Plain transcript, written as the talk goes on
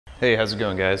Hey, how's it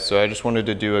going, guys? So I just wanted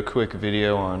to do a quick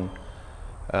video on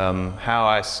how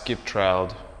I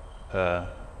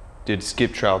did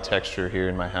skip trowel texture here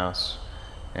in my house.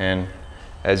 And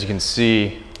as you can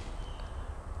see,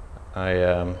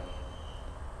 I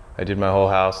did my whole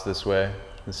house this way.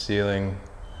 The ceiling,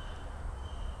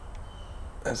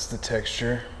 that's the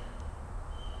texture.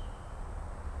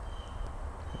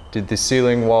 Did the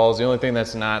ceiling walls. The only thing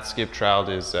that's not skip troweled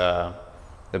is the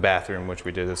bathroom, which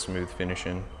we did a smooth finish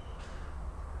in.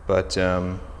 But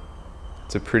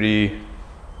it's a pretty,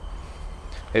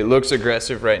 it looks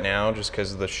aggressive right now just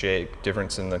because of the shape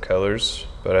difference in the colors.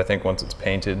 But I think once it's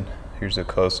painted, here's a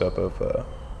close-up of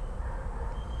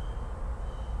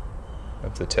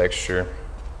the texture.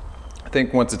 I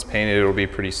think once it's painted, it'll be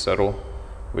pretty subtle,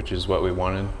 which is what we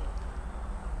wanted.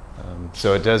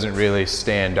 So it doesn't really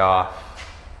stand off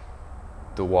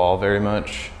the wall very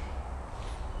much.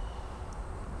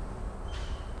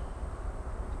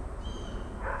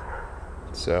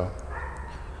 So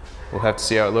we'll have to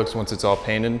see how it looks once it's all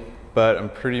painted, but I'm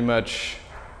pretty much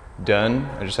done.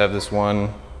 I just have this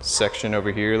one section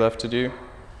over here left to do.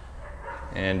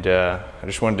 And I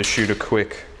just wanted to shoot a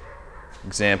quick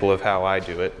example of how I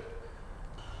do it.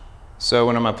 So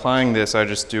when I'm applying this, I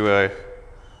just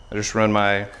run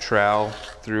my trowel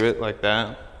through it like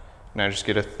that, and I just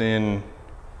get a thin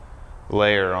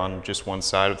layer on just one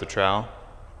side of the trowel.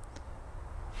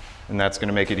 And that's going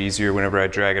to make it easier whenever I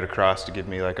drag it across to give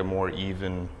me like a more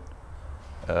even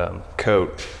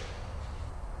coat.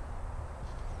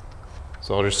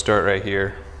 So I'll just start right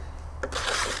here.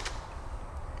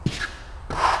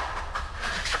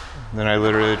 Then I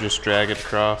literally just drag it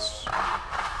across.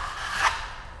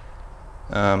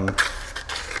 Not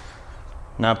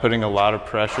putting a lot of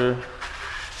pressure.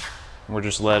 We're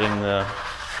just letting the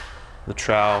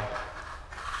trowel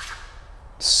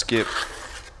skip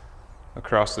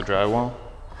across the drywall.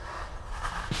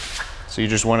 So you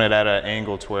just want it at an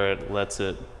angle to where it lets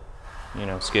it,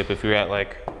 skip. If you're at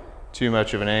like too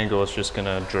much of an angle, it's just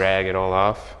gonna drag it all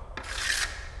off.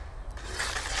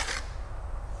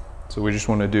 So we just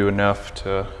want to do enough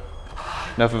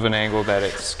of an angle that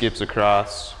it skips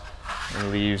across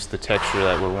and leaves the texture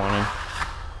that we're wanting.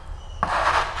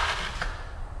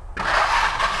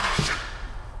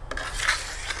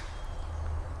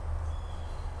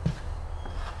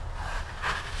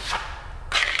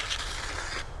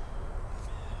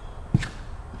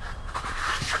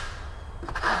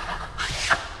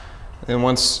 And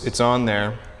once it's on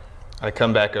there, I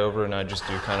come back over and I just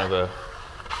do kind of a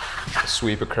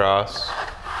sweep across,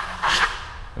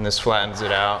 and this flattens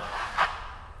it out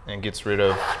and gets rid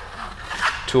of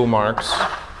tool marks.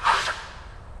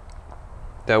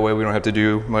 That way we don't have to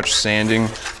do much sanding.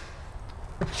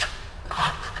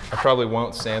 I probably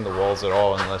won't sand the walls at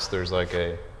all unless there's like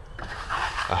a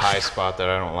high spot that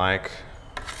I don't like.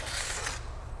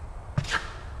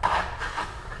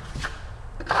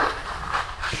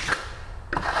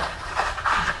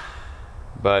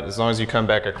 But as long as you come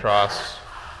back across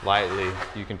lightly,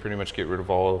 you can pretty much get rid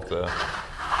of all of the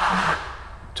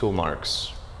tool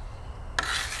marks.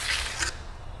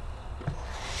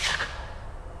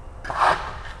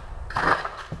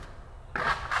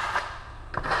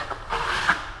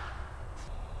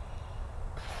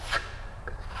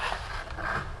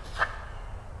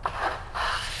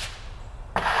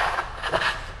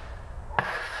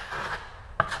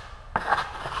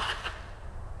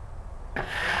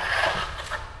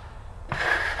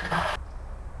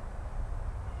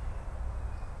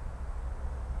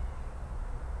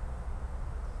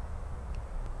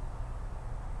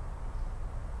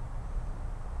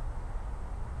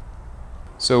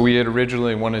 So we had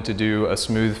originally wanted to do a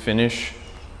smooth finish,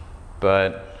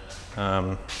 but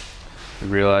we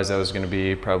realized that was going to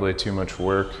be probably too much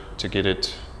work to get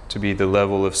it to be the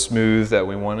level of smooth that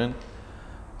we wanted.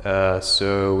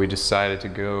 So we decided to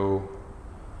go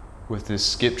with this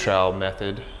skip trowel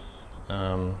method.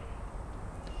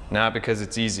 Not because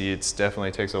it's easy, it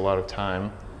definitely takes a lot of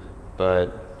time,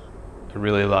 but I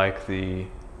really like the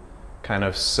kind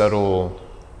of subtle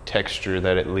texture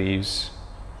that it leaves.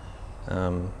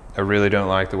 I really don't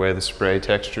like the way the spray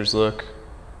textures look.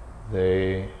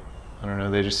 I don't know,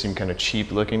 they just seem kind of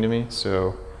cheap looking to me.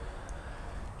 So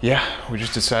yeah, we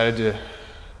just decided to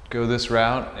go this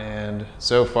route, and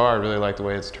so far I really like the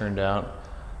way it's turned out.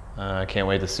 I can't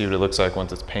wait to see what it looks like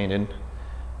once it's painted.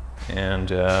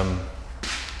 And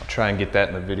I'll try and get that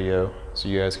in the video so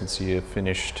you guys can see it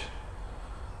finished,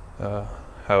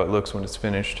 how it looks when it's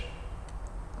finished.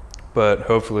 But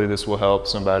hopefully this will help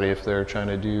somebody if they're trying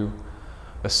to do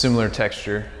a similar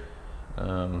texture.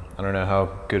 I don't know how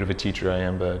good of a teacher I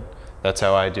am, but that's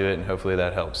how I do it, and hopefully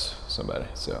that helps somebody.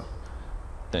 So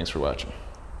Thanks for watching.